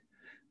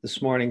this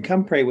morning.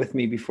 Come pray with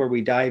me before we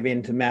dive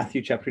into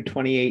Matthew chapter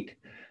 28,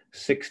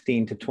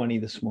 16 to 20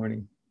 this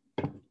morning.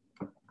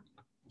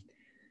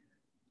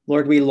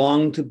 Lord, we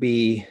long to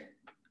be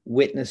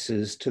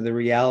witnesses to the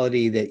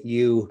reality that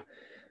you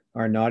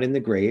are not in the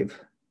grave,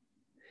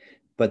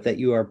 but that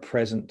you are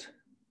present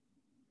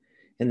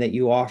and that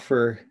you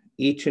offer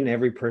each and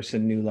every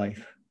person new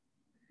life.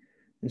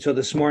 And so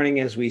this morning,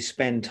 as we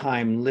spend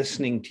time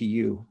listening to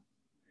you,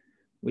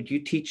 would you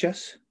teach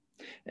us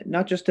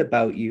not just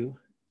about you,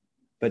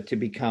 but to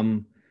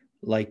become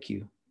like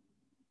you?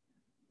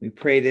 We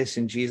pray this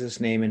in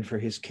Jesus' name and for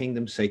his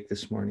kingdom's sake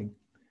this morning.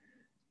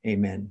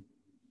 Amen.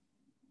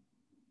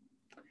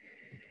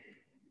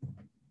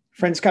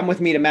 Friends, come with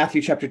me to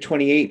Matthew chapter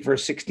 28,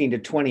 verse 16 to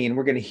 20, and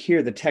we're going to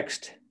hear the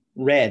text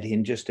read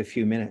in just a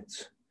few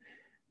minutes.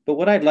 But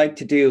what I'd like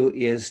to do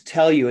is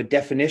tell you a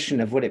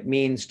definition of what it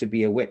means to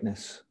be a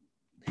witness.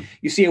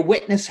 You see, a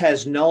witness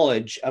has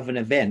knowledge of an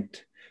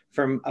event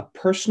from a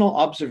personal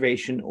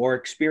observation or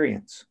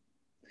experience.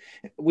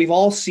 We've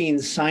all seen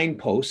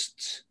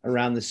signposts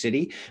around the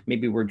city.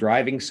 Maybe we're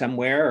driving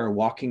somewhere or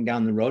walking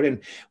down the road, and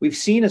we've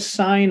seen a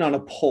sign on a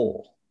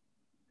pole.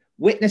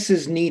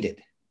 Witnesses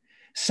needed.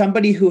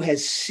 Somebody who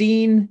has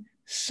seen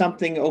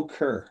something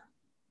occur.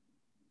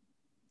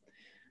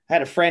 I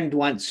had a friend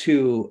once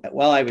who,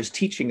 while I was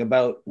teaching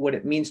about what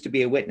it means to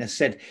be a witness,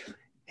 said,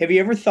 have you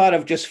ever thought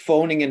of just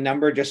phoning a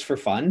number just for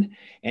fun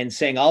and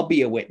saying, I'll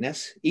be a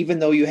witness, even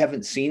though you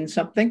haven't seen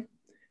something?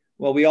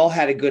 Well, we all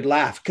had a good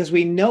laugh because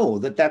we know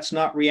that that's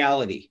not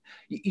reality.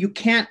 You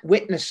can't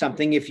witness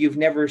something if you've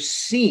never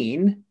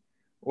seen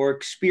or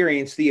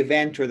experienced the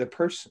event or the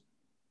person.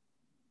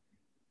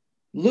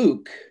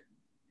 Luke,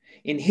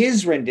 in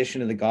his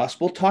rendition of the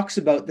gospel, talks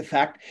about the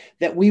fact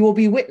that we will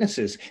be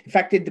witnesses. In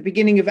fact, at the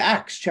beginning of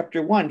Acts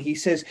chapter 1, he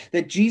says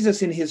that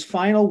Jesus in his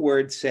final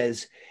word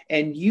says,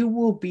 and you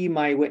will be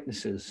my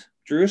witnesses,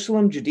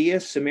 Jerusalem, Judea,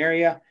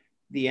 Samaria,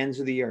 the ends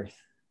of the earth.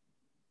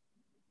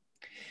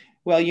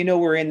 Well, you know,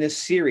 we're in this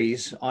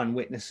series on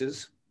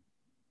witnesses.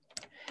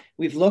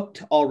 We've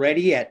looked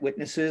already at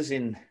witnesses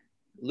in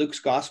Luke's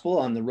gospel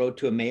on the road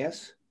to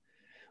Emmaus,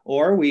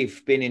 or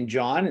we've been in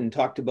John and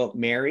talked about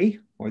Mary,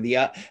 or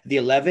the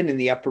 11 in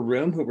the upper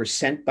room who were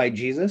sent by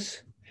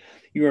Jesus.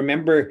 You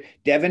remember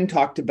Devin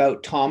talked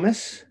about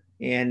Thomas,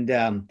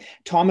 and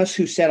Thomas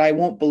who said, I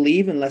won't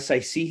believe unless I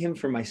see him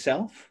for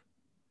myself.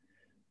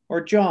 Or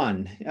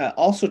John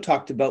also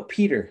talked about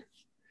Peter.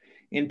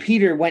 And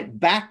Peter went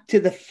back to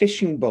the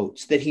fishing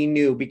boats that he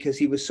knew because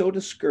he was so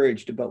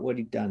discouraged about what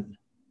he'd done.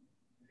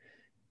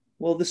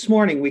 Well, this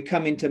morning we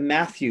come into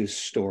Matthew's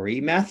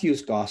story,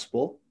 Matthew's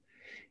gospel.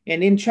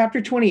 And in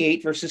chapter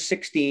 28, verses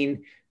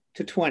 16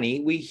 to 20,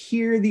 we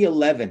hear the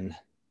 11.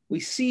 We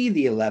see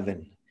the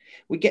 11.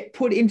 We get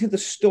put into the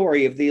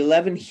story of the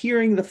 11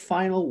 hearing the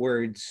final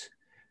words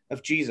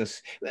of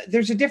Jesus.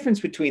 There's a difference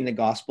between the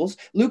gospels.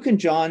 Luke and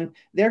John,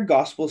 their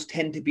gospels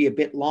tend to be a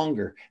bit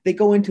longer. They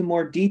go into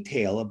more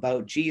detail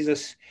about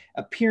Jesus'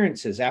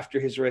 appearances after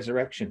his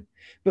resurrection.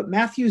 But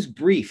Matthew's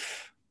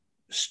brief,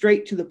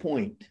 straight to the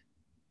point.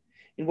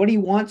 And what he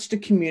wants to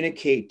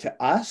communicate to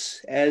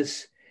us,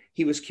 as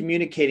he was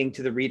communicating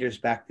to the readers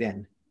back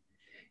then,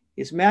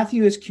 is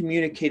Matthew is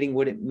communicating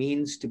what it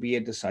means to be a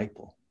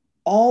disciple.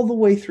 All the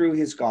way through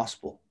his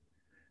gospel.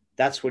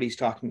 That's what he's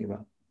talking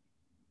about.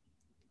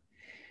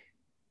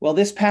 Well,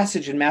 this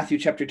passage in Matthew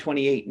chapter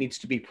 28 needs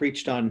to be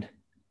preached on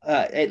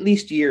at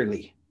least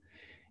yearly.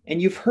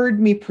 And you've heard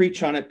me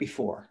preach on it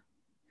before.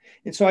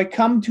 And so I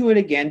come to it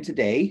again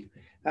today.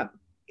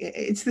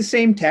 It's the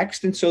same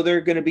text, and so there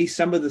are going to be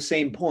some of the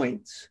same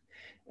points.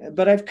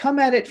 But I've come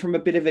at it from a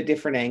bit of a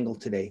different angle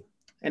today.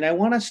 And I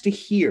want us to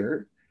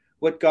hear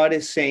what God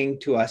is saying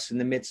to us in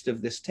the midst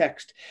of this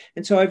text.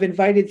 And so I've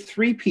invited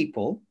three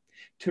people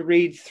to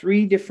read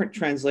three different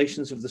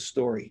translations of the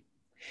story.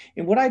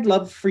 And what I'd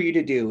love for you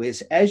to do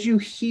is, as you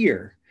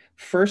hear,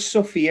 first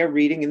Sophia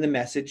reading in the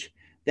Message,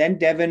 then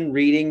Devin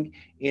reading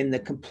in the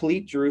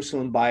complete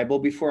Jerusalem Bible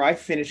before I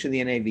finish in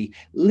the NIV,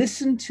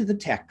 listen to the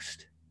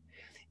text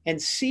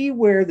and see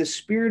where the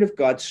Spirit of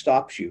God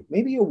stops you.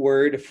 Maybe a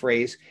word, a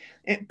phrase,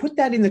 and put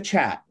that in the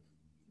chat.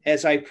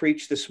 As I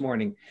preach this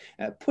morning,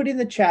 put in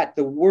the chat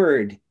the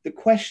word, the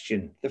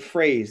question, the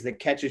phrase that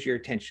catches your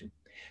attention.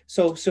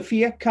 So,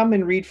 Sophia, come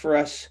and read for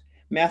us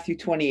Matthew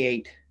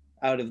 28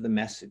 out of the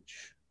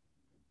Message.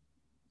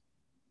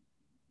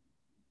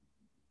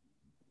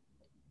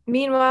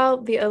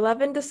 Meanwhile, the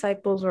 11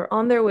 disciples were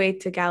on their way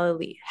to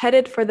Galilee,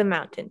 headed for the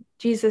mountain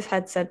Jesus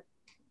had set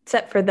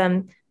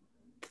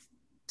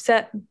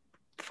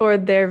for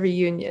their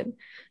reunion.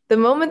 The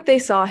moment they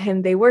saw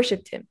him, they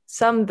worshipped him.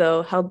 Some,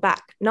 though, held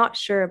back, not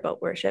sure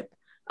about worship,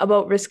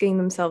 about risking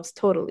themselves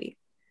totally.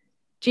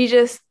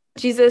 Jesus,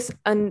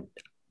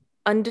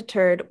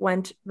 undeterred,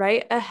 went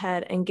right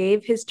ahead and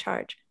gave his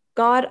charge.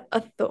 God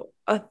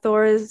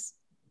authorized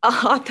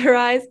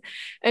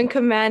and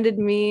commanded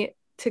me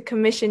to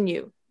commission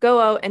you. Go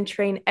out and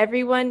train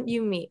everyone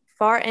you meet,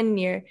 far and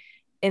near,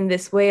 in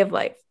this way of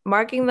life,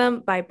 marking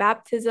them by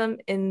baptism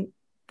in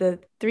the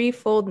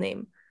threefold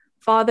name,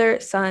 Father,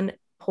 Son,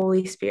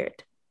 Holy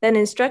Spirit, Then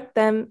instruct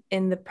them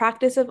in the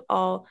practice of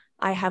all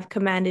I have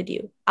commanded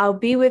you. I'll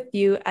be with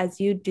you as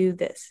you do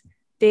this,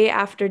 day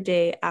after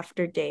day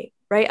after day,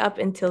 right up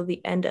until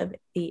the end of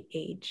the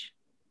age.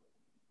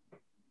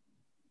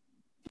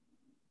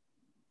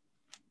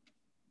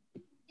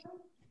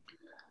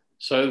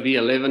 So the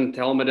 11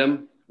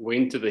 Talmidim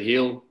went to the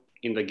hill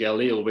in the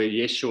Galilee where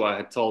Yeshua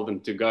had told them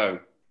to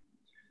go.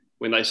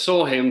 When they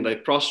saw him, they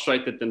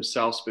prostrated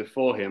themselves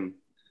before him,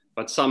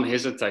 but some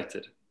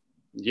hesitated.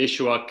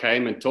 Yeshua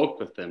came and talked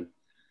with them.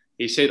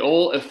 He said,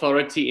 "All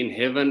authority in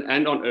heaven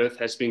and on earth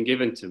has been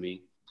given to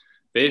me.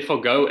 Therefore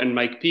go and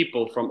make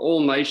people from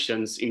all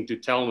nations into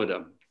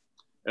Talmidim,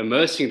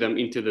 immersing them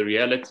into the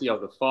reality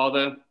of the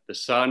Father, the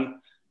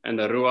Son, and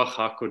the Ruach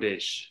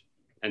HaKodesh,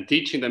 and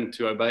teaching them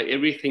to obey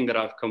everything that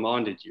I've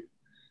commanded you.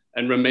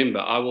 And remember,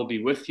 I will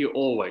be with you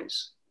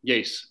always,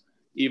 yes,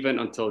 even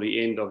until the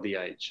end of the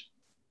age."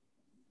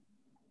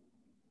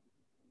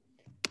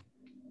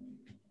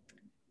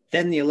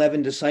 Then the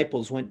 11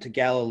 disciples went to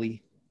Galilee,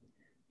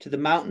 to the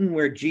mountain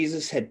where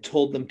Jesus had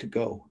told them to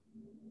go.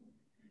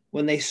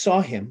 When they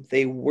saw him,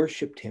 they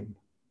worshipped him,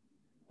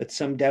 but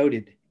some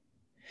doubted.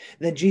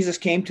 Then Jesus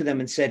came to them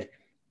and said,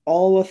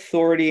 "All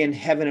authority in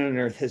heaven and on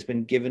earth has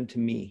been given to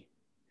me.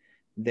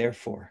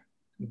 Therefore,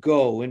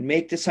 go and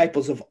make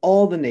disciples of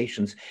all the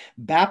nations,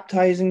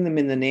 baptizing them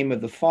in the name of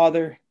the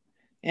Father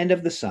and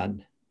of the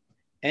Son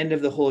and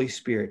of the Holy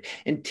Spirit,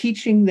 and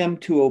teaching them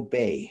to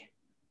obey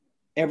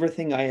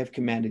everything I have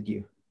commanded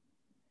you.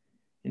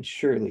 And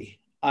surely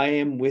I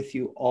am with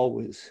you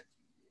always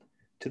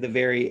to the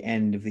very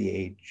end of the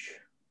age."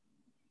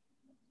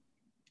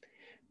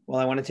 Well,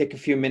 I want to take a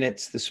few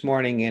minutes this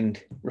morning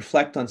and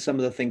reflect on some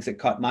of the things that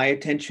caught my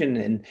attention.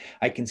 And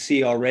I can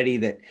see already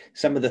that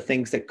some of the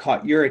things that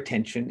caught your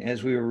attention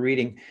as we were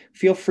reading.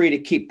 Feel free to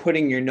keep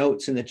putting your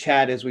notes in the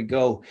chat as we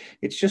go.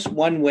 It's just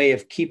one way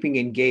of keeping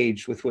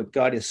engaged with what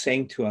God is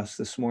saying to us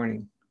this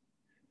morning.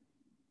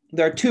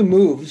 There are two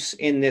moves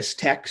in this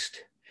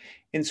text.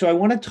 And so I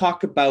want to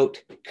talk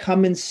about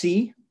come and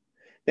see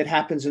that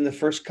happens in the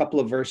first couple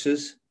of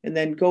verses, and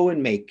then go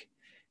and make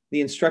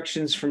the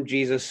instructions from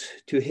Jesus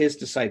to his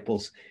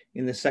disciples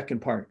in the second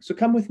part. So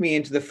come with me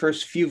into the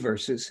first few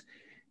verses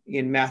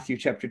in Matthew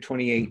chapter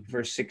 28,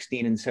 verse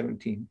 16 and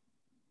 17.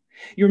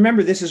 You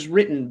remember this is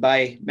written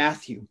by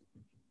Matthew.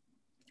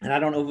 And I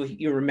don't know if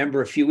you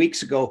remember a few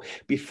weeks ago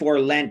before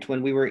Lent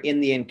when we were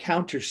in the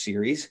Encounter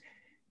series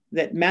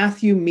that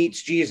Matthew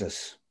meets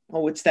Jesus.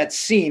 Oh, it's that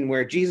scene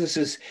where Jesus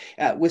is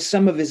with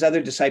some of his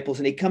other disciples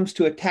and he comes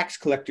to a tax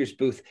collector's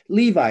booth,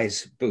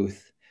 Levi's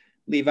booth.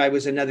 Levi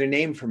was another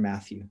name for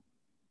Matthew.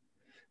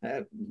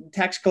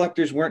 Tax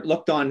collectors weren't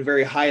looked on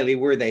very highly,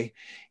 were they?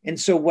 And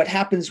so what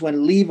happens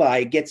when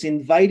Levi gets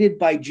invited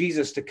by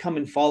Jesus to come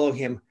and follow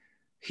him,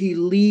 he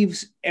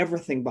leaves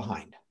everything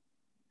behind.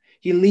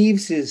 He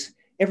leaves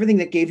everything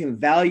that gave him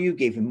value,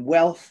 gave him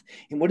wealth.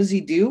 And what does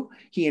he do?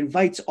 He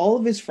invites all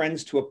of his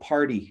friends to a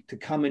party to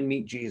come and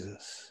meet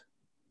Jesus.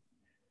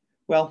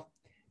 Well,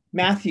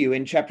 Matthew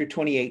in chapter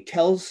 28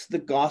 tells the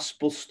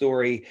gospel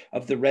story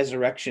of the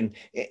resurrection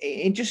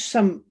in just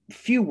some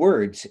few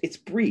words. It's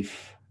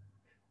brief.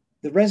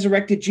 The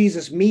resurrected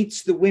Jesus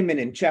meets the women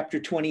in chapter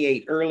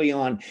 28 early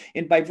on.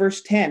 And by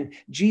verse 10,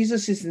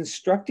 Jesus is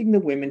instructing the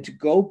women to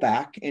go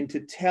back and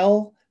to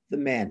tell the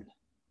men,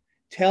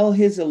 tell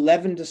his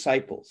 11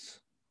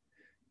 disciples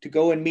to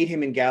go and meet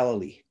him in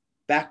Galilee,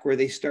 back where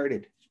they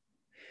started.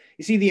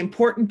 You see, the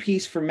important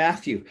piece for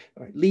Matthew,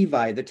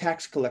 Levi, the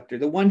tax collector,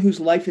 the one whose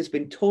life has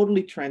been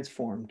totally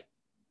transformed,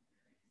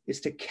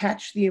 is to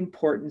catch the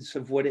importance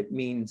of what it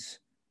means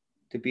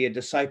to be a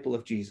disciple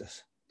of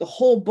Jesus. The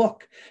whole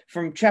book,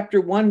 from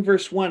chapter 1,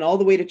 verse 1, all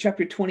the way to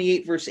chapter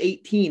 28, verse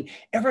 18,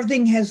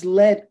 everything has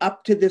led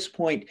up to this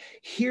point.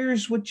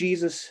 Here's what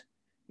Jesus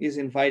is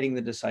inviting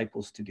the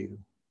disciples to do.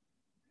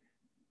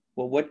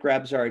 Well, what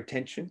grabs our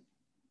attention?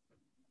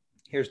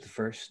 Here's the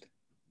first.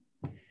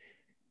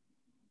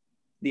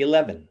 The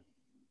 11.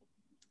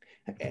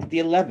 The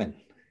 11.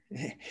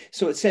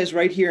 So it says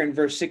right here in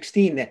verse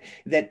 16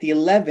 that the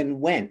 11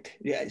 went.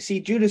 See,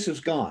 Judas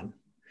was gone.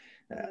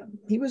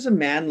 He was a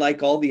man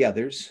like all the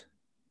others.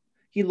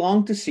 He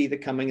longed to see the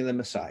coming of the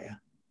Messiah.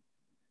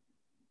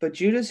 But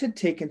Judas had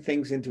taken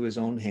things into his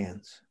own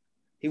hands.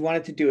 He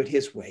wanted to do it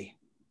his way.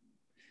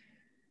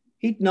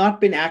 He'd not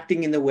been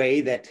acting in the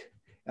way that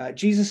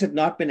Jesus had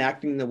not been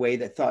acting in the way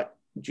that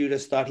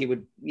Judas thought he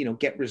would,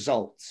 get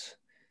results.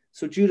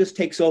 So Judas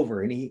takes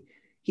over and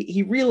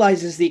he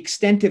realizes the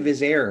extent of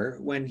his error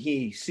when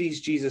he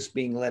sees Jesus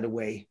being led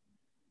away.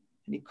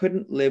 And he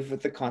couldn't live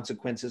with the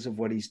consequences of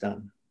what he's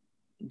done.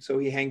 And so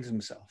he hangs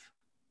himself.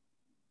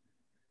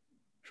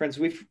 Friends,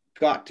 we've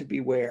got to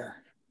beware.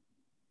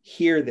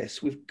 Hear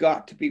this. We've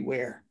got to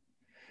beware.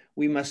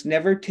 We must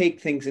never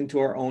take things into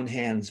our own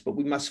hands, but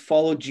we must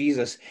follow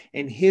Jesus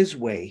and his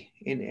way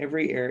in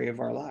every area of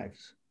our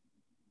lives.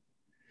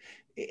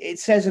 It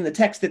says in the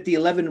text that the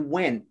 11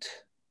 went.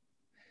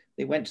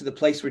 They went to the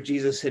place where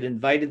Jesus had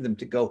invited them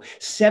to go.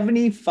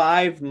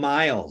 75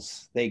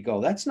 miles they go.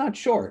 That's not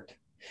short.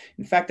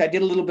 In fact, I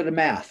did a little bit of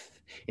math.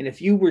 And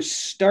if you were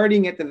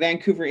starting at the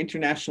Vancouver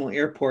International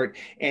Airport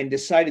and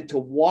decided to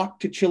walk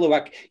to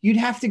Chilliwack, you'd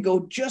have to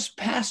go just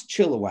past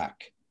Chilliwack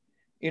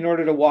in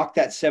order to walk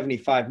that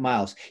 75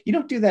 miles. You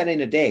don't do that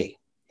in a day.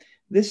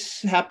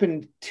 This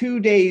happened 2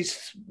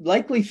 days,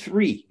 likely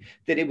 3,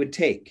 that it would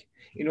take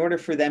in order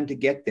for them to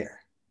get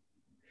there.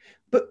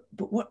 But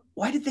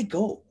why did they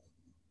go?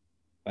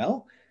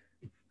 Well,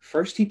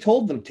 first he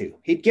told them to.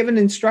 He'd given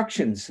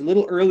instructions a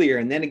little earlier,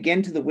 and then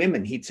again to the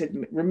women. He'd said,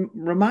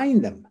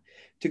 remind them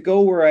to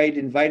go where I'd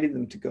invited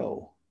them to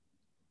go.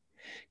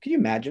 Can you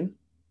imagine?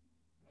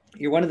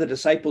 You're one of the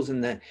disciples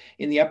in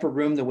the upper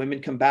room. The women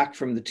come back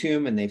from the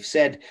tomb and they've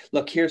said,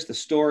 look, here's the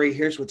story.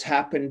 Here's what's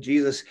happened.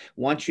 Jesus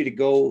wants you to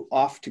go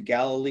off to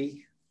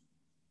Galilee.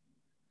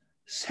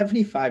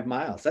 75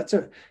 miles. That's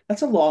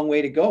a long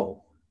way to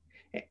go.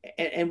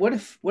 And what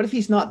if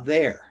he's not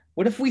there?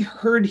 What if we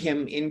heard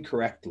him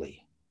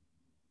incorrectly?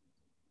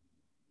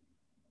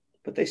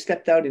 But they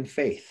stepped out in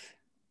faith.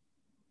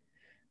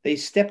 They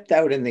stepped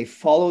out and they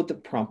followed the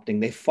prompting.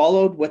 They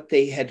followed what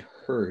they had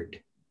heard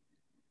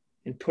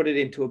and put it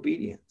into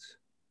obedience.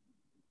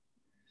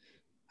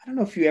 I don't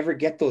know if you ever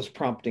get those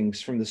promptings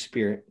from the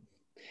Spirit.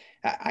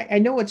 I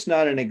know it's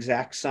not an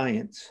exact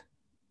science,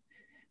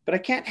 but I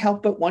can't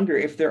help but wonder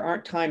if there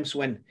aren't times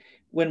when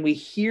we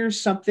hear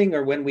something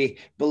or when we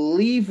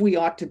believe we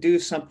ought to do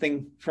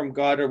something from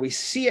God, or we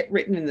see it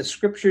written in the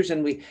scriptures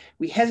and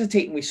we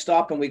hesitate and we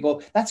stop and we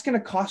go, that's going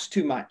to cost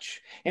too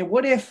much. And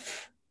what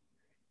if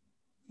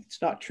it's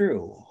not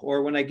true?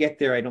 Or when I get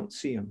there, I don't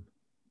see him.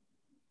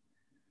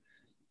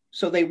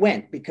 So they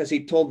went because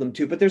he told them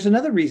to. But there's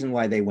another reason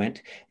why they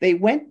went. They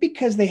went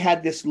because they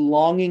had this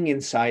longing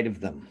inside of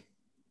them.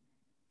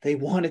 They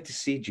wanted to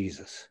see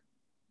Jesus.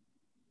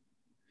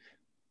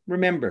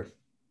 Remember,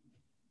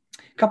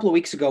 a couple of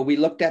weeks ago, we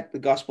looked at the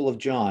Gospel of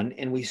John,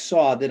 and we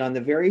saw that on the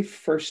very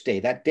first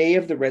day, that day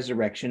of the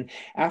resurrection,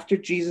 after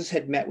Jesus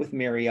had met with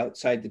Mary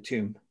outside the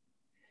tomb,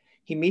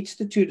 he meets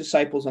the 2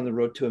 disciples on the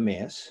road to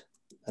Emmaus.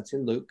 That's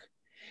in Luke.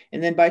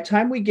 And then by the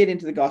time we get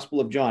into the Gospel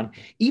of John,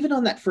 even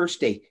on that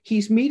first day,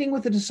 he's meeting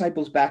with the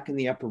disciples back in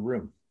the upper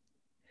room.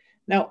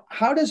 Now,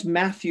 how does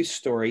Matthew's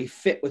story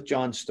fit with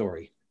John's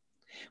story?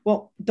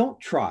 Well, don't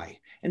try.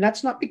 And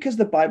that's not because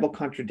the Bible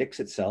contradicts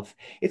itself.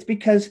 It's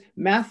because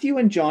Matthew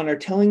and John are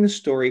telling the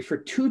story for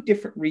 2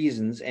 different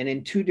reasons and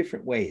in 2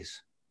 different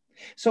ways.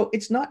 So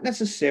it's not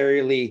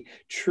necessarily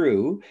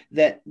true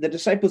that the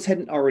disciples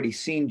hadn't already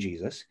seen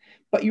Jesus,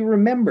 but you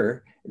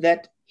remember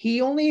that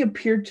he only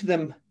appeared to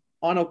them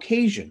on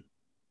occasion.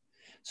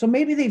 So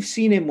maybe they've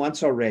seen him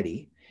once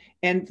already,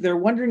 and they're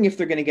wondering if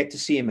they're going to get to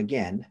see him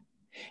again.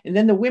 And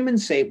then the women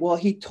say, well,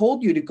 he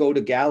told you to go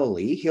to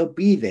Galilee. He'll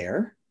be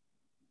there.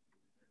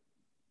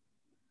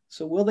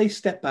 So will they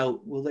step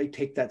out? Will they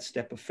take that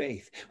step of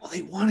faith? Well,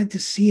 they wanted to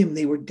see him.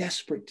 They were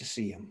desperate to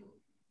see him.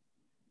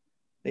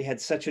 They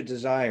had such a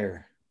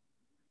desire.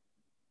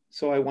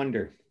 So I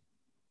wonder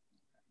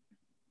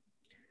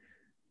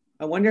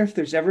if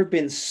there's ever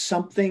been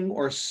something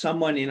or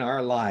someone in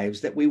our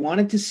lives that we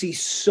wanted to see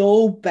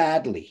so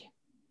badly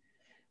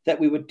that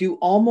we would do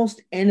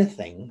almost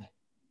anything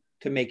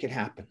to make it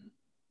happen.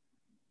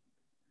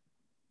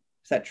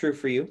 Is that true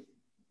for you?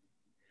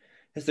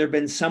 Has there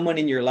been someone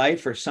in your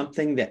life or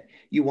something that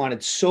you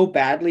wanted so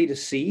badly to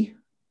see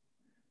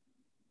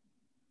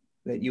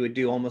that you would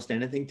do almost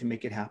anything to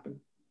make it happen?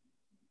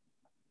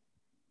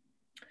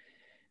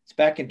 It's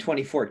back in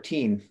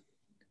 2014.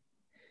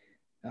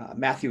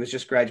 Matthew was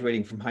just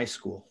graduating from high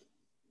school.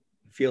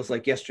 It feels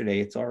like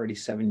yesterday. It's already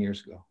 7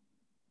 years ago.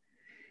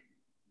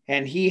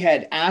 And he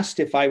had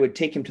asked if I would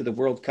take him to the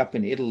World Cup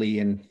in Italy.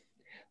 And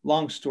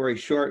long story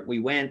short, we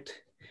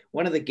went.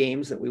 One of the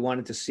games that we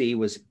wanted to see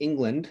was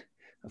England,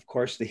 of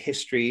course, the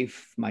history of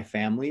my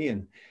family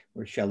and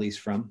where Shelley's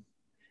from,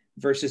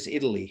 versus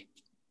Italy.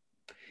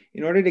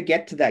 In order to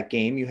get to that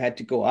game, you had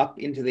to go up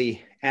into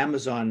the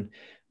Amazon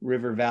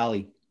River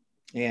Valley.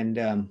 And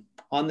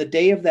on the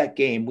day of that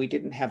game, we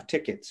didn't have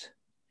tickets.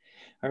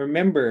 I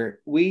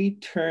remember we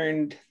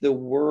turned the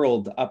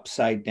world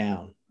upside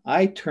down.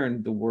 I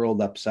turned the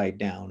world upside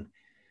down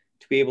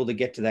to be able to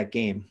get to that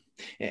game.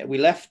 We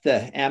left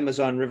the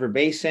Amazon River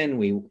Basin.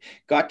 We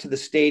got to the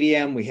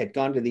stadium. We had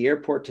gone to the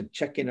airport to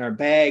check in our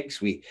bags.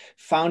 We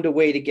found a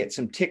way to get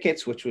some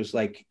tickets, which was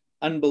like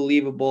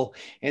unbelievable.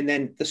 And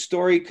then the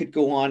story could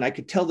go on. I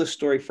could tell the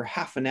story for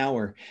half an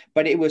hour,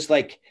 but it was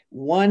like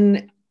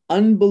one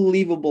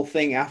unbelievable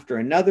thing after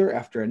another,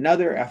 after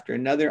another, after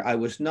another. I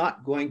was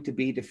not going to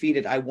be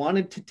defeated. I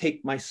wanted to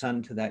take my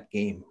son to that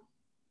game.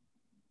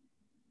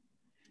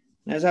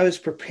 And as I was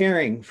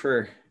preparing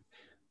for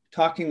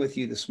talking with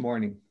you this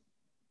morning,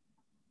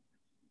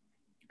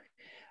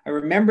 I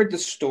remembered the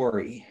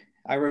story.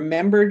 I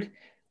remembered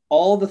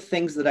all the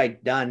things that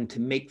I'd done to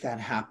make that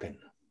happen.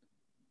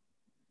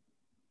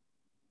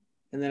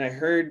 And then I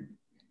heard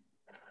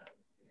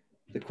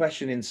the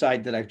question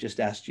inside that I've just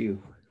asked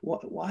you.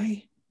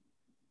 Why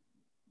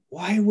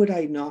would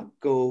I not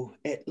go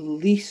at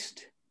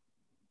least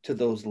to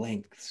those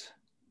lengths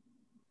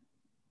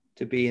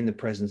to be in the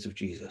presence of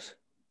Jesus?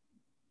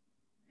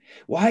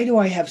 Why do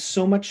I have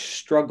so much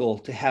struggle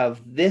to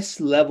have this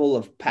level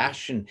of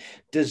passion,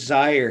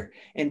 desire,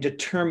 and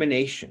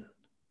determination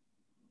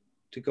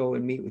to go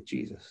and meet with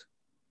Jesus?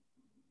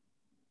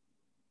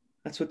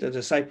 That's what the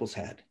disciples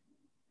had.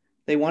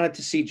 They wanted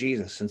to see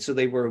Jesus, and so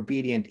they were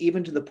obedient,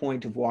 even to the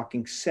point of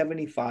walking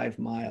 75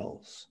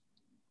 miles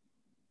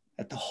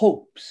at the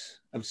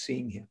hopes of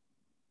seeing him.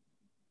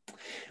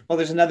 Well,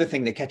 there's another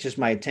thing that catches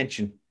my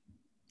attention,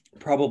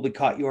 probably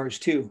caught yours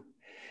too.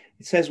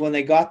 It says when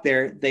they got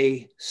there,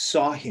 they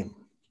saw him.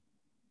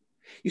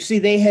 You see,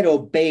 they had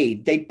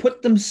obeyed. They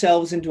put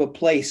themselves into a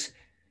place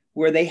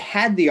where they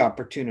had the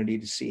opportunity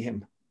to see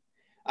him.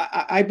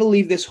 I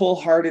believe this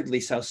wholeheartedly,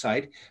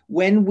 Southside.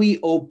 When we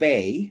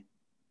obey,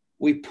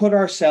 we put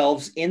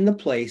ourselves in the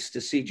place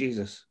to see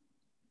Jesus.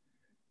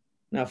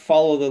 Now,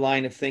 follow the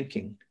line of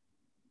thinking.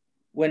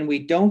 When we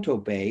don't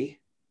obey,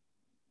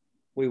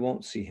 we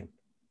won't see him.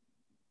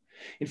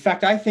 In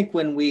fact, I think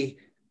when we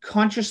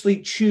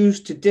consciously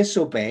choose to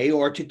disobey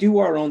or to do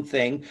our own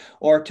thing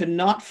or to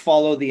not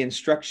follow the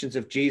instructions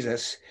of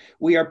Jesus,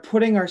 we are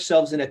putting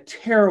ourselves in a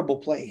terrible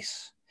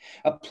place,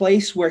 a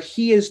place where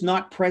he is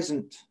not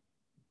present.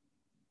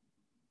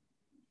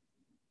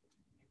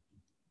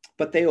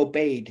 But they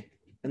obeyed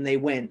and they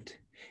went.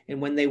 And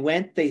when they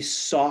went, they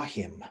saw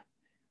him,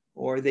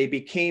 or they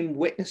became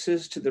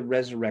witnesses to the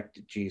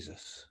resurrected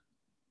Jesus.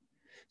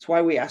 It's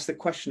why we ask the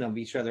question of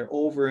each other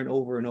over and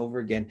over and over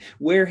again.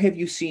 Where have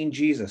you seen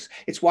Jesus?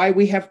 It's why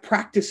we have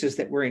practices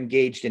that we're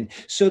engaged in,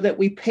 so that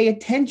we pay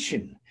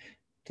attention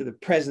to the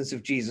presence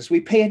of Jesus.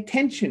 We pay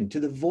attention to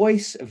the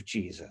voice of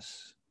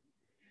Jesus.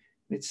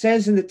 It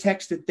says in the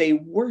text that they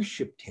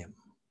worshiped him.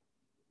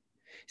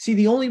 See,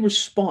 the only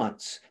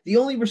response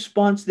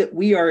that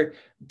we are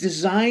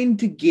designed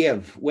to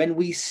give when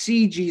we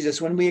see Jesus,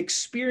 when we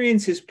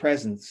experience his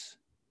presence.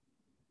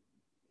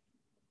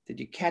 Did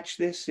you catch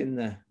this in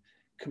the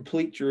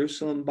Complete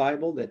Jerusalem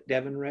Bible that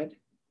Devin read?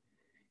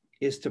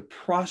 Is to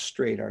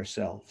prostrate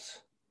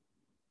ourselves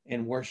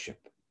and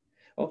worship.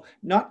 Oh,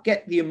 not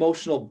get the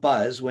emotional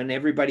buzz when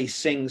everybody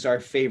sings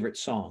our favorite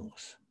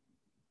songs.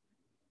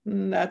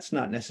 That's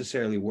not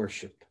necessarily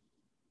worship.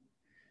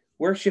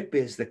 Worship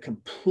is the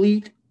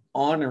complete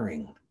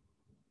honoring,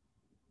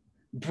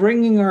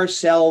 bringing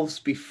ourselves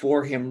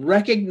before him,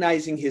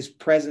 recognizing his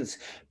presence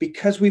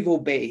because we've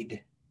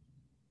obeyed.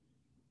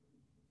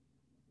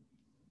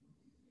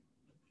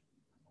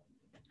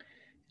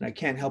 And I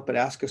can't help but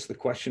ask us the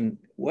question,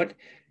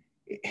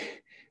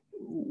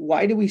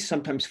 why do we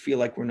sometimes feel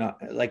like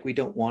we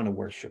don't want to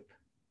worship?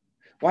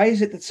 Why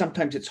is it that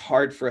sometimes it's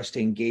hard for us to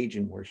engage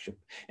in worship?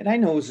 And I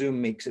know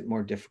Zoom makes it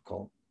more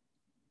difficult,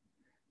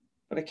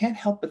 but I can't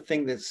help but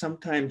think that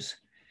sometimes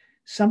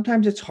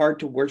it's hard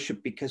to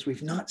worship because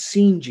we've not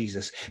seen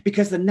Jesus,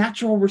 because the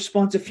natural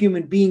response of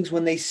human beings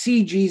when they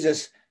see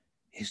Jesus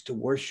is to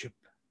worship.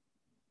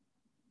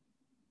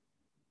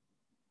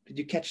 Did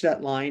you catch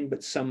that line?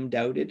 But some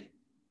doubted.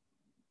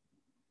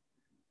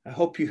 I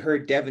hope you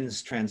heard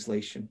Devin's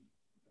translation.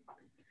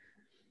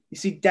 You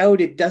see,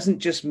 doubted doesn't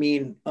just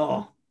mean,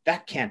 oh,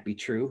 that can't be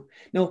true.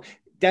 No,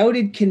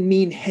 doubted can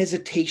mean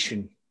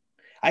hesitation.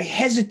 I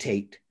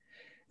hesitate.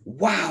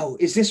 Wow,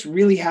 is this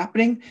really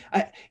happening?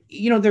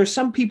 There are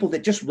some people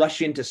that just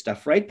rush into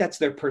stuff, right? That's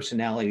their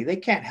personality. They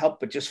can't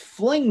help but just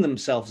fling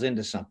themselves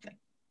into something.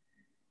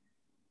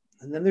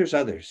 And then there's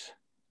others.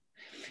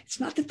 It's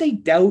not that they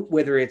doubt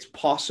whether it's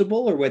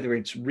possible or whether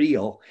it's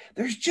real.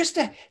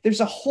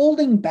 There's a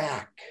holding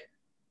back.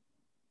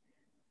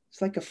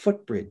 It's like a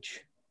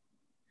footbridge.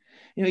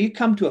 You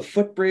come to a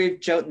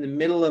footbridge out in the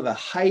middle of a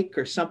hike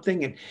or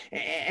something,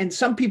 and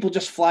some people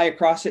just fly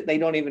across it. They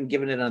don't even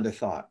give it another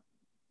thought.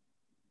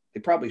 They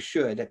probably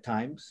should at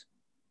times.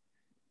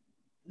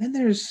 Then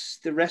there's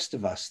the rest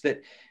of us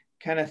that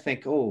kind of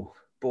think, oh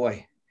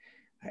boy,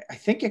 I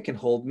think it can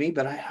hold me,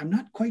 but I'm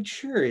not quite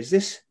sure. Is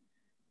this?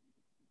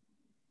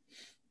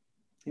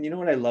 And you know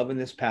what I love in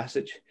this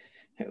passage?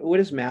 What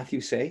does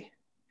Matthew say?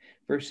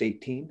 Verse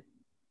 18.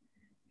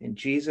 And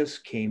Jesus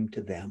came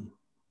to them.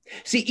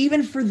 See,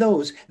 even for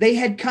those, they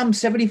had come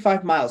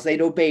 75 miles.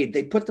 They'd obeyed.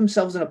 They put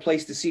themselves in a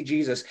place to see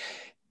Jesus.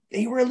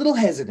 They were a little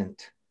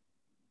hesitant.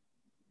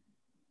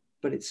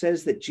 But it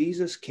says that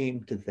Jesus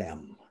came to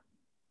them.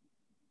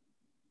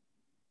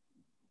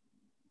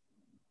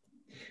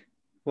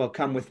 Well,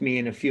 come with me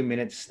in a few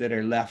minutes that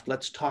are left.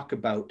 Let's talk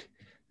about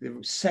the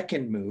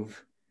second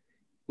move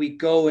we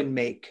go and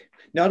make.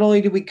 Not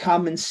only do we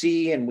come and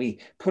see and we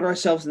put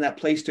ourselves in that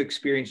place to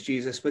experience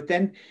Jesus, but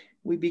then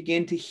we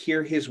begin to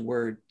hear his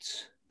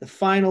words, the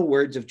final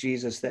words of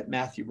Jesus that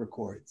Matthew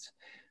records.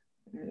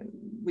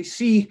 We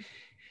see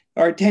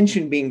our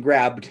attention being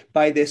grabbed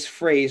by this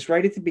phrase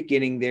right at the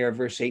beginning there,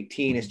 verse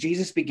 18, as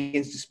Jesus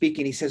begins to speak,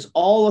 and he says,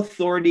 all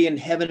authority in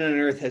heaven and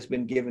earth has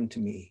been given to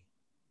me.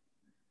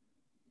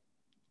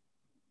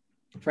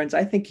 Friends,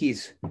 I think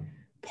he's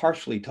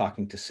partially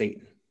talking to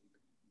Satan.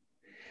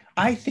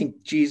 I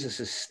think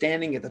Jesus is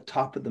standing at the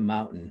top of the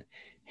mountain,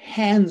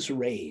 hands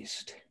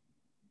raised.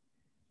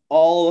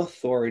 All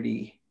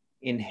authority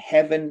in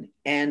heaven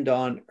and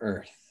on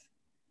earth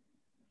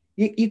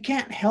You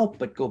can't help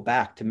but go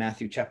back to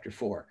Matthew chapter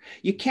 4.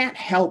 You can't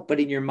help but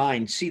in your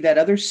mind see that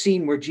other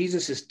scene where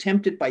Jesus is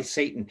tempted by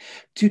Satan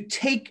to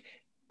take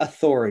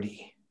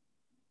authority.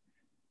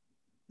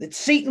 That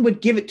Satan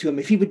would give it to him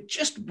if he would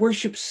just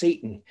worship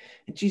Satan.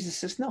 And Jesus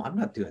says, no, I'm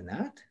not doing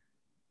that.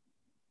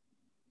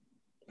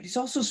 But he's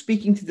also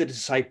speaking to the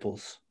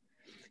disciples.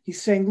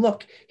 He's saying,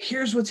 look,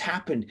 here's what's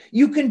happened.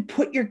 You can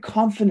put your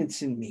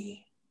confidence in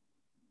me.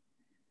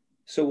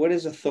 So what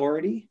is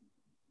authority?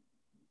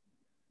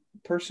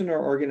 A person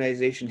or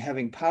organization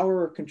having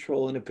power or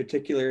control in a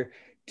particular,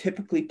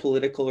 typically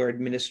political or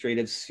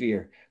administrative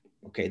sphere.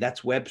 Okay,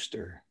 that's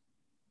Webster.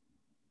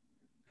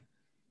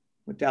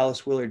 What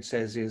Dallas Willard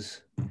says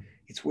is,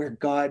 it's where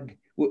God,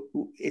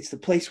 it's the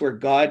place where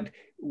God,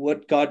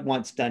 what God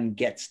wants done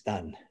gets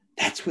done.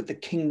 That's what the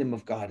kingdom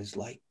of God is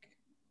like.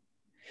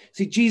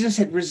 See, Jesus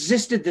had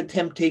resisted the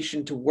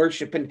temptation to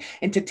worship and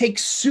to take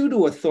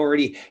pseudo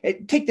authority,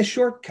 take the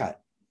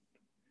shortcut.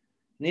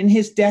 And in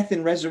his death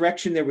and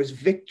resurrection, there was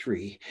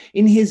victory.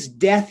 In his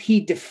death,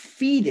 he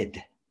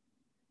defeated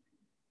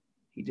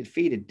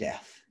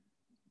death.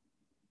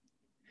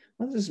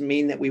 What does this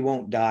mean that we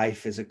won't die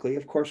physically?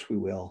 Of course we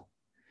will.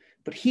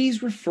 But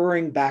he's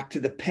referring back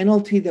to the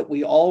penalty that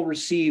we all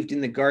received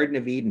in the Garden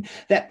of Eden.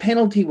 That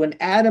penalty when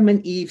Adam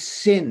and Eve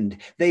sinned.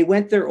 They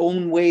went their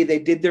own way. They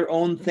did their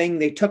own thing.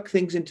 They took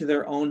things into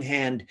their own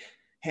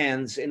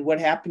hands. And what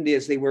happened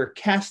is they were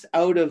cast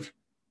out of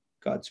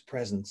God's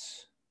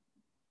presence.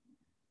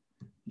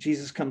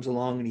 Jesus comes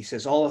along and he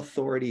says, all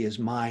authority is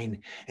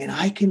mine, and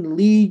I can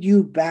lead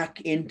you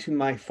back into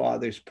my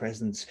Father's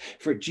presence.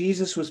 For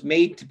Jesus was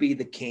made to be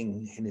the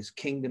king and his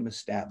kingdom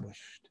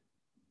established.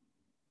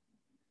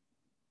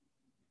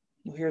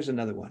 Well, here's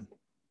another one.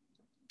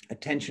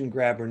 Attention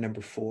grabber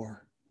number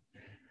 4.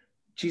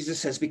 Jesus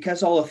says,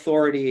 because all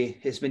authority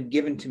has been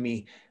given to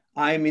me,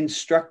 I'm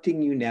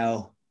instructing you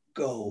now,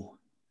 go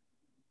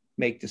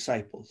make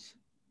disciples.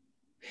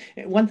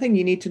 And one thing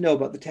you need to know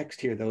about the text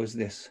here, though, is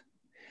this.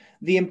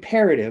 The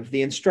imperative,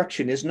 the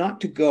instruction is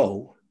not to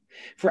go,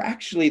 for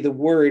actually the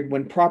word,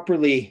 when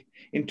properly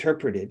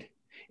interpreted,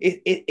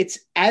 it's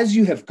as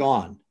you have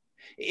gone.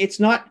 It's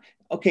not,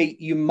 okay,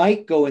 you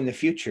might go in the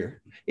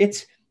future.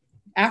 It's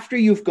after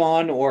you've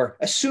gone, or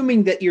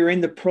assuming that you're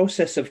in the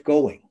process of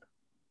going.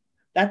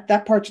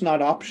 That part's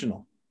not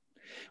optional.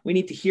 We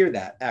need to hear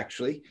that,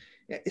 actually.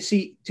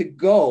 See, to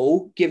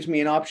go gives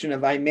me an option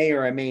of I may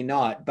or I may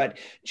not. But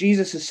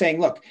Jesus is saying,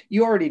 look,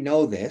 you already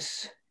know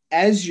this.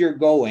 As you're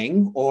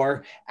going,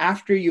 or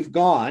after you've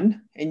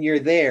gone and you're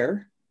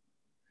there,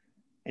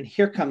 and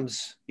here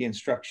comes the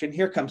instruction,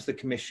 here comes the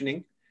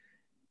commissioning.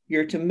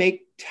 You're to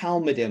make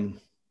Talmidim.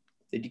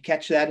 Did you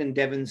catch that in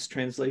Devin's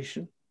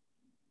translation?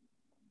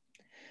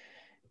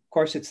 Of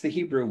course, it's the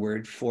Hebrew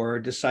word for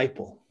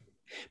disciple,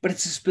 but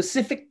it's a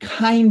specific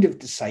kind of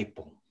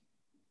disciple.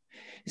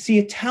 You see,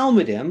 a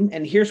Talmidim,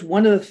 and here's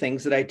one of the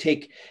things that I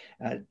take,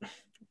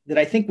 that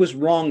I think was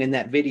wrong in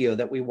that video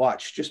that we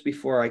watched just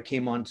before I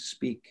came on to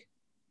speak.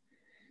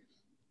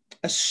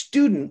 A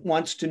student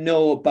wants to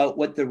know about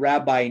what the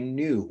rabbi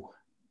knew,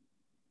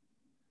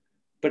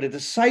 but a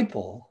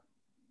disciple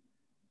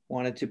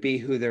wanted to be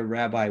who their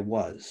rabbi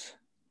was.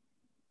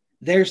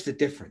 There's the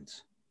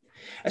difference.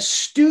 A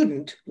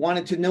student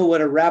wanted to know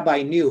what a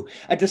rabbi knew.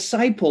 A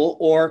disciple,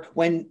 or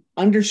when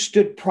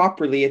understood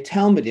properly, a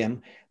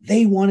Talmidim,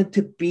 they wanted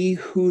to be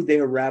who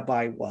their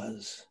rabbi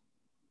was.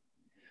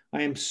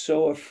 I am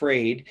so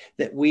afraid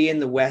that we in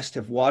the West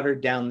have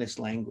watered down this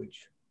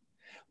language.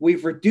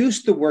 We've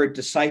reduced the word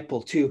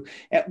disciple to,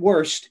 at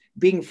worst,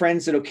 being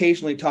friends that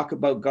occasionally talk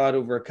about God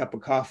over a cup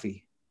of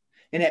coffee,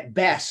 and at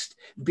best,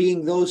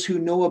 being those who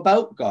know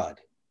about God.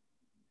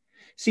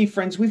 See,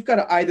 friends, we've got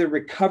to either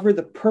recover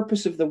the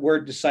purpose of the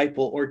word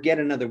disciple or get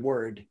another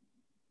word.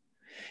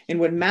 And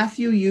when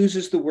Matthew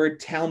uses the word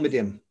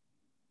Talmidim,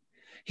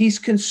 he's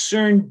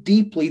concerned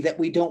deeply that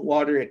we don't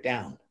water it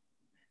down.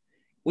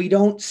 We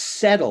don't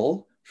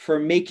settle for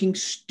making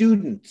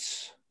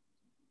students.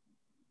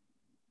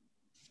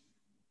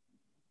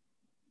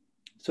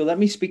 So let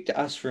me speak to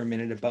us for a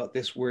minute about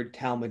this word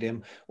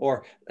Talmidim,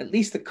 or at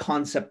least the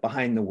concept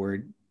behind the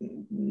word.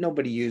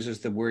 Nobody uses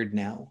the word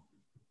now.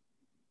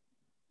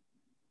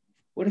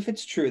 What if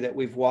it's true that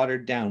we've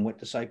watered down what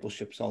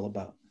discipleship's all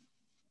about?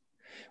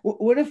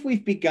 What if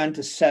we've begun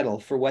to settle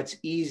for what's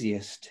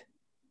easiest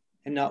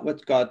and not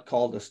what God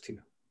called us to?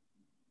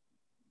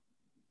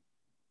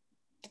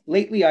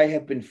 Lately, I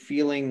have been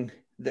feeling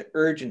the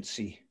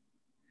urgency.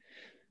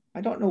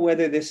 I don't know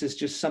whether this is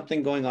just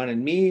something going on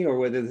in me or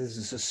whether this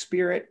is a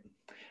spirit.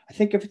 I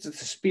think if it's a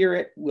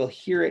spirit, we'll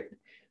hear it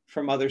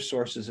from other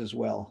sources as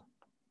well.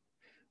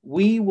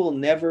 We will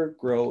never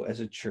grow as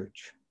a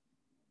church.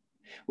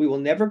 We will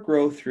never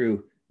grow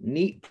through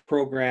neat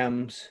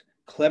programs,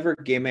 clever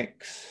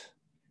gimmicks,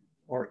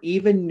 or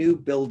even new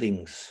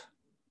buildings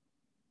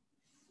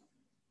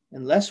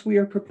unless we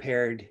are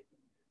prepared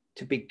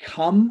to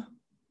become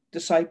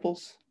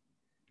disciples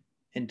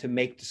and to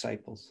make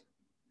disciples.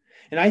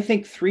 And I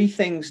think 3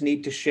 things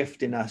need to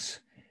shift in us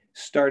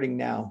starting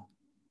now.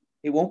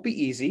 It won't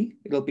be easy.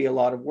 It'll be a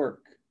lot of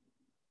work.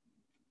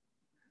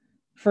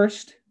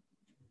 First,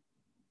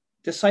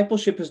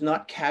 discipleship is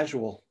not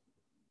casual.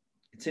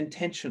 It's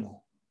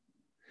intentional.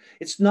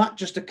 It's not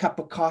just a cup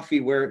of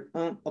coffee where,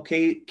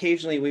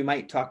 occasionally we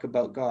might talk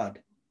about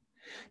God.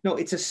 No,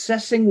 it's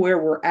assessing where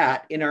we're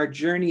at in our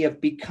journey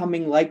of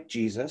becoming like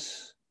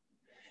Jesus,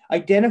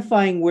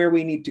 identifying where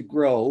we need to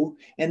grow,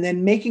 and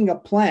then making a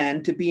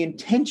plan to be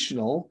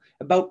intentional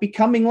about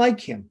becoming like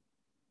him.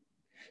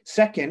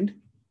 Second,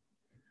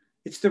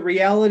 it's the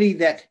reality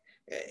that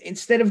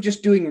instead of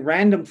just doing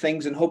random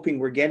things and hoping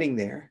we're getting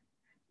there,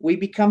 we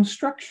become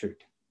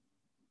structured.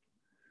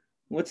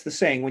 What's the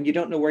saying? When you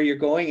don't know where you're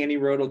going, any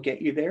road will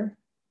get you there.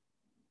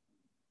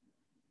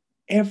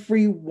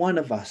 Every one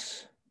of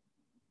us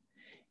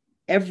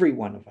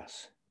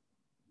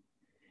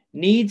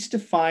needs to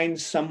find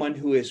someone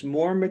who is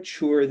more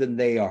mature than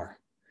they are.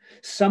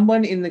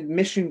 Someone in the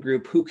mission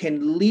group who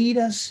can lead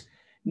us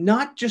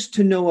not just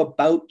to know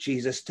about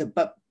Jesus,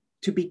 but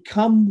to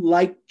become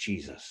like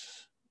Jesus.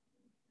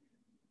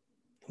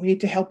 We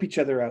need to help each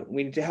other out.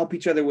 We need to help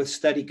each other with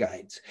study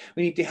guides.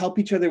 We need to help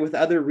each other with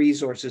other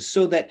resources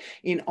so that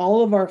in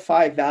all of our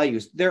 5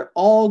 values, they're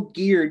all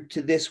geared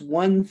to this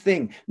one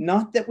thing.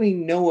 Not that we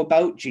know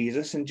about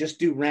Jesus and just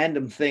do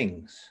random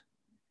things,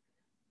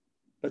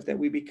 but that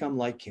we become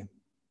like him.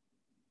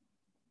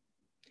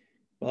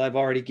 Well, I've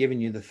already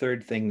given you the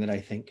third thing that I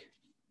think.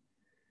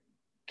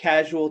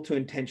 Casual to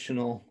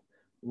intentional,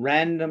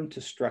 random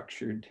to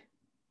structured.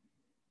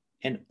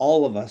 And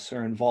all of us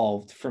are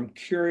involved, from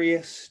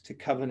curious to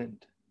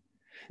covenant.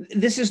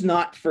 This is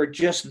not for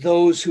just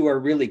those who are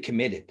really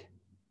committed.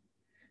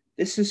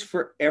 This is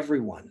for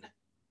everyone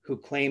who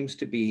claims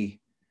to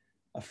be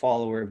a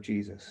follower of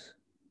Jesus.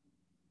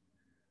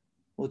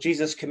 Well,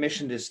 Jesus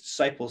commissioned his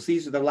disciples.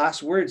 These are the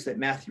last words that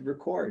Matthew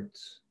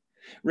records.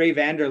 Ray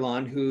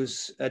Vanderlaan,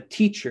 who's a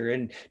teacher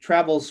and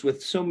travels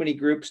with so many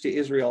groups to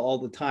Israel all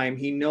the time,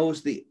 he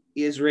knows the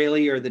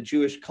Israeli or the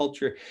Jewish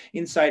culture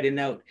inside and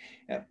out.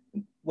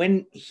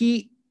 When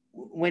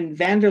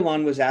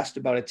Vanderlaan was asked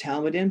about a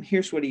Talmidim,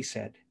 here's what he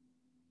said.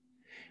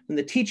 When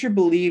the teacher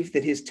believed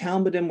that his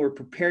Talmidim were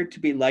prepared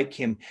to be like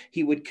him,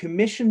 he would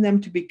commission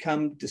them to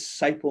become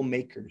disciple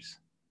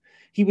makers.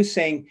 He was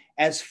saying,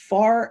 as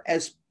far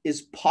as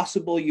is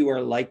possible, you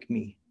are like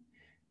me.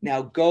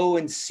 Now go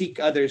and seek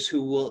others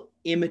who will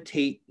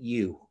imitate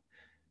you.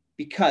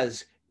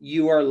 Because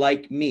you are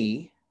like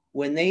me,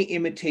 when they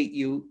imitate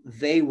you,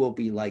 they will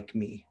be like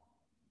me.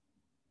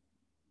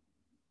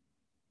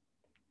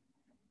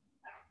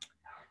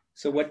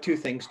 So what 2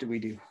 things do we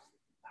do?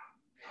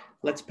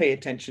 Let's pay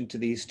attention to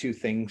these 2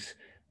 things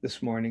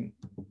this morning.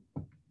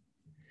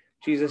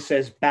 Jesus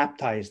says,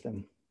 baptize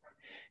them.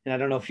 And I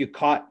don't know if you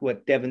caught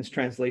what Devin's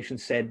translation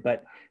said,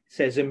 but it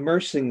says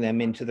immersing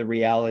them into the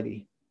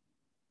reality.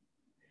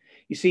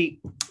 You see,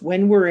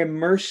 when we're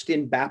immersed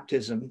in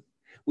baptism,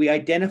 we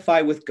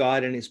identify with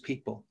God and his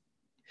people.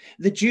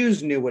 The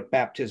Jews knew what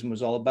baptism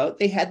was all about.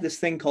 They had this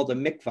thing called a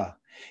mikvah.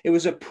 It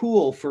was a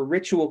pool for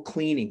ritual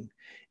cleaning,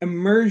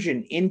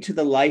 immersion into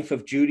the life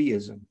of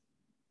Judaism.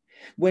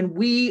 When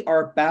we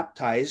are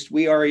baptized,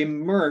 we are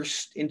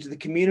immersed into the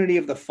community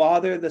of the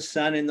Father, the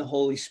Son, and the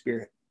Holy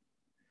Spirit.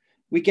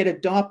 We get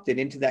adopted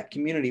into that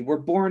community. We're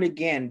born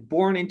again,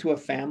 born into a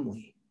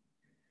family.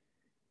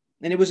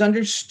 And it was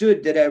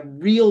understood that a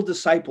real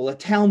disciple, a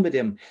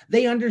Talmidim,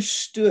 they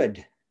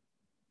understood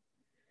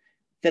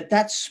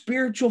that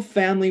spiritual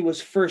family was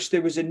first.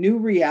 There was a new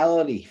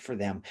reality for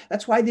them.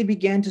 That's why they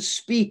began to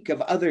speak of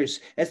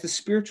others as the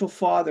spiritual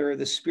father or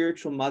the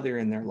spiritual mother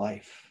in their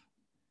life.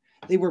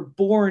 They were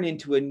born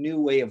into a new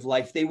way of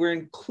life. They were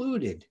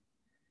included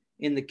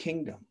in the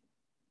kingdom.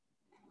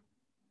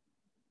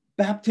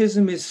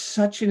 Baptism is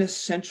such an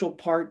essential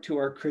part to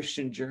our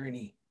Christian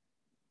journey.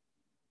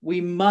 We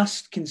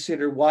must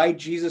consider why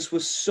Jesus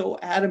was so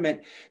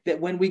adamant that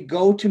when we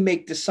go to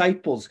make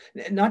disciples,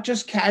 not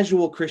just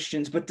casual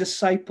Christians, but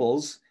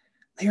disciples,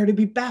 they are to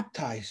be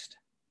baptized.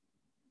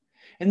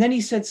 And then he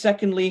said,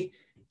 secondly,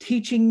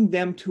 teaching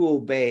them to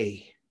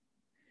obey.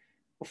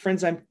 Well,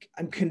 friends, I'm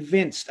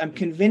convinced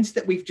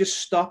that we've just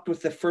stopped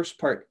with the first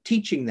part,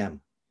 teaching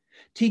them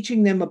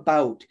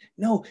about.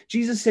 No,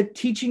 Jesus said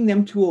teaching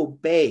them to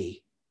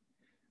obey.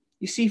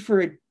 You see,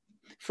 for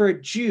a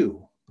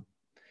Jew,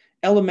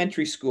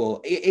 elementary school,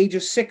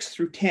 ages 6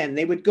 through 10,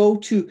 they would go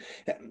to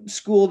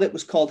school that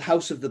was called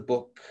House of the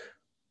Book.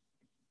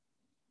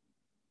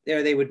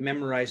 There they would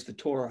memorize the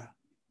Torah.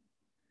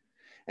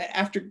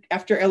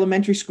 After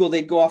elementary school,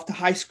 they'd go off to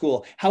high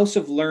school, House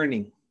of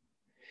Learning.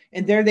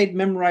 And there they'd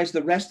memorize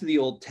the rest of the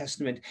Old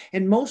Testament.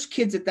 And most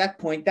kids at that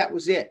point, that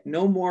was it.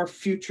 No more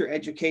future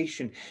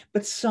education.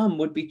 But some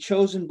would be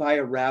chosen by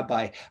a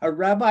rabbi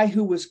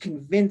who was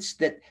convinced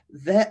that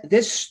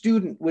this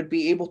student would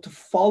be able to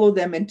follow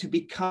them and to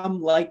become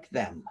like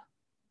them.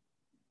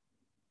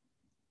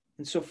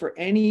 And so for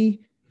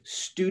any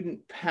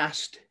student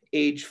past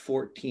age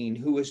 14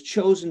 who was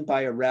chosen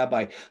by a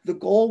rabbi, the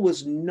goal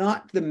was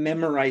not the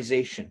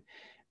memorization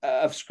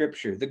of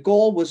Scripture. The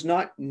goal was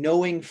not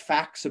knowing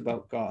facts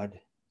about God.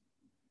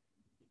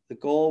 The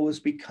goal was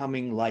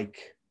becoming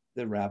like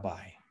the rabbi.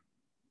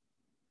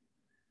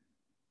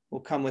 will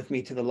come with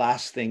me to the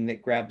last thing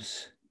that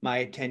grabs my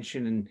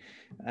attention and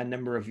a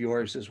number of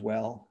yours as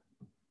well.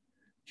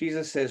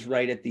 Jesus says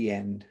right at the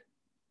end,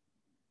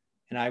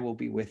 and I will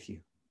be with you.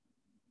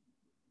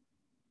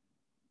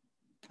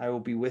 I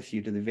will be with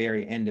you to the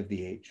very end of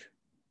the age.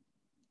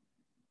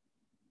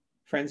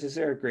 Friends, is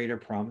there a greater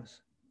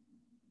promise?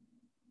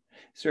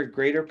 Is there a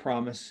greater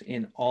promise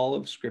in all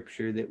of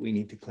Scripture that we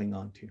need to cling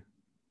on to?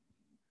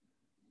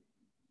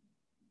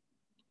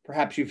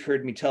 Perhaps you've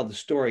heard me tell the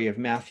story of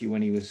Matthew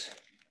when he was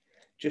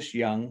just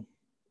young.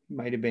 He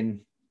might have been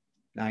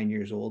 9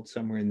 years old,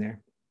 somewhere in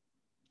there.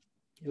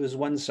 It was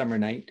one summer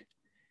night.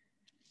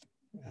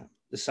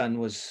 The sun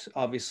was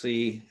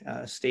obviously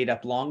stayed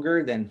up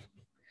longer than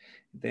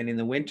in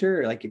the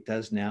winter, like it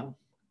does now.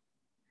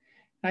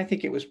 I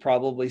think it was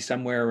probably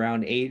somewhere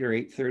around 8 or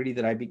 8:30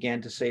 that I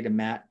began to say to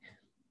Matt,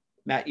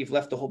 you've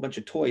left a whole bunch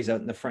of toys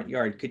out in the front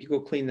yard. Could you go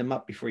clean them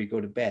up before you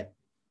go to bed?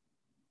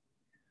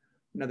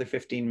 Another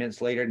 15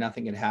 minutes later,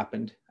 nothing had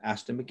happened.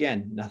 Asked him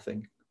again,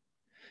 nothing.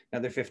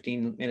 Another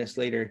 15 minutes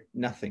later,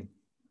 nothing.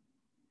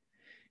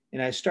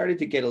 And I started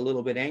to get a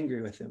little bit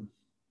angry with him.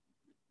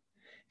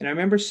 And I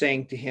remember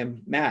saying to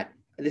him, Matt,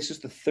 this is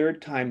the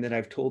third time that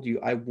I've told you,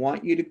 I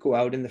want you to go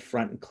out in the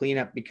front and clean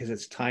up because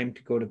it's time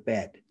to go to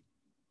bed.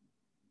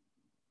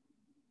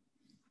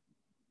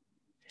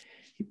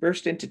 He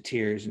burst into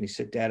tears and he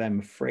said, Dad, I'm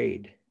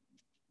afraid.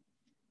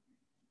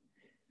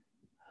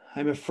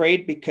 I'm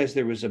afraid because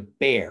there was a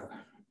bear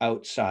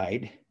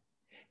outside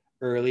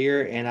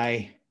earlier and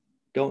I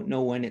don't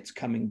know when it's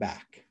coming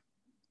back.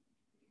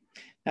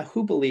 Now,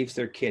 who believes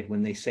their kid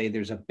when they say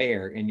there's a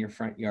bear in your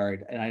front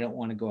yard and I don't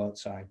want to go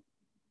outside?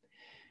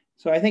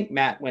 So I think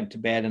Matt went to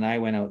bed and I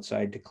went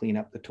outside to clean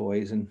up the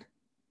toys. And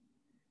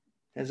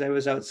as I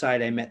was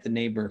outside, I met the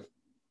neighbor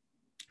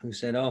who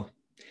said, oh,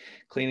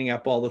 cleaning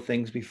up all the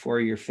things before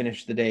you're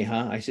finished the day,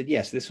 huh? I said,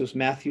 yes, this was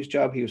Matthew's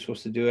job. He was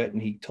supposed to do it.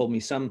 And he told me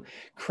some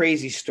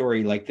crazy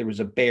story like there was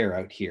a bear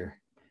out here.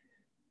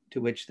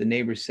 To which the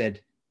neighbor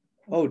said,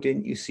 oh,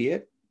 didn't you see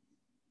it?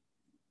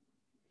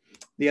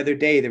 The other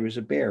day, there was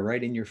a bear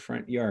right in your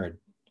front yard.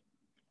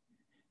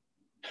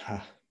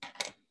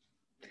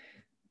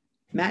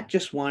 Matt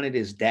just wanted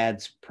his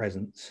dad's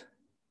presence.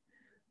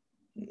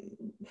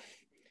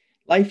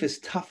 Life is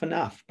tough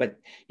enough, but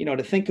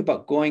to think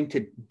about going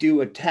to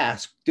do a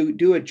task,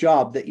 do a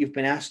job that you've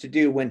been asked to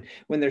do when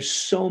there's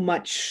so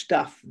much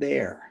stuff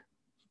there.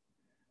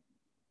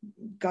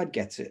 God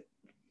gets it.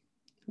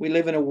 We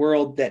live in a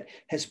world that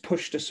has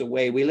pushed us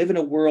away. We live in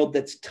a world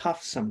that's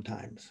tough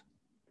sometimes.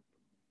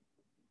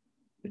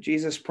 But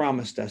Jesus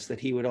promised us that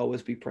he would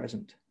always be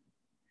present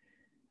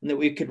and that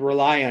we could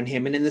rely on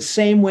him. And in the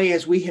same way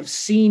as we have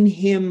seen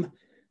him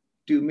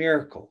do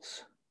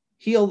miracles,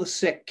 heal the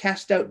sick,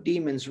 cast out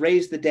demons,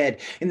 raise the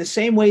dead, in the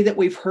same way that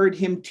we've heard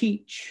him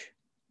teach,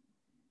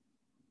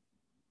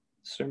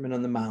 Sermon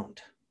on the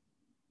Mount,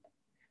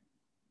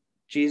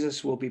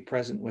 Jesus will be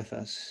present with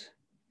us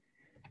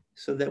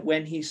so that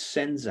when he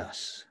sends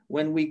us,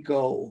 when we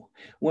go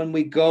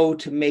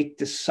to make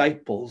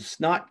disciples,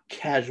 not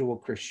casual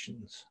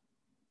Christians,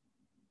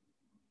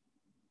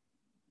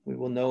 we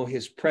will know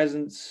his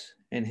presence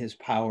and his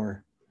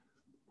power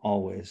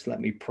always. Let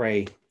me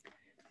pray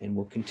and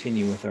we'll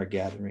continue with our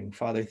gathering.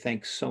 Father,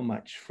 thanks so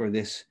much for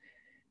this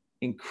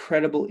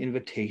incredible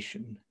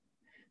invitation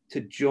to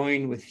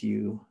join with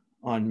you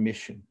on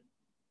mission.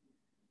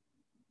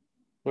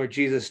 Lord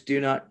Jesus,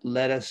 do not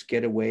let us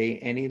get away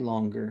any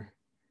longer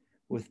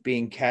with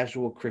being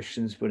casual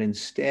Christians, but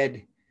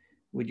instead,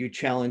 would you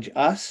challenge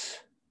us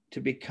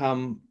to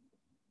become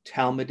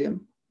Talmidim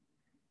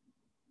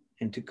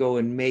and to go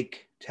and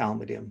make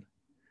Talmidim,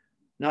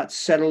 not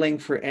settling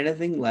for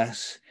anything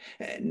less,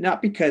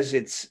 not because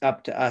it's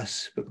up to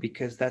us, but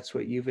because that's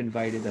what you've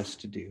invited us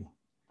to do.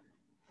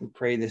 We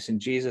pray this in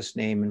Jesus'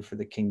 name and for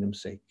the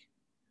kingdom's sake.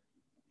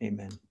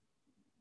 Amen.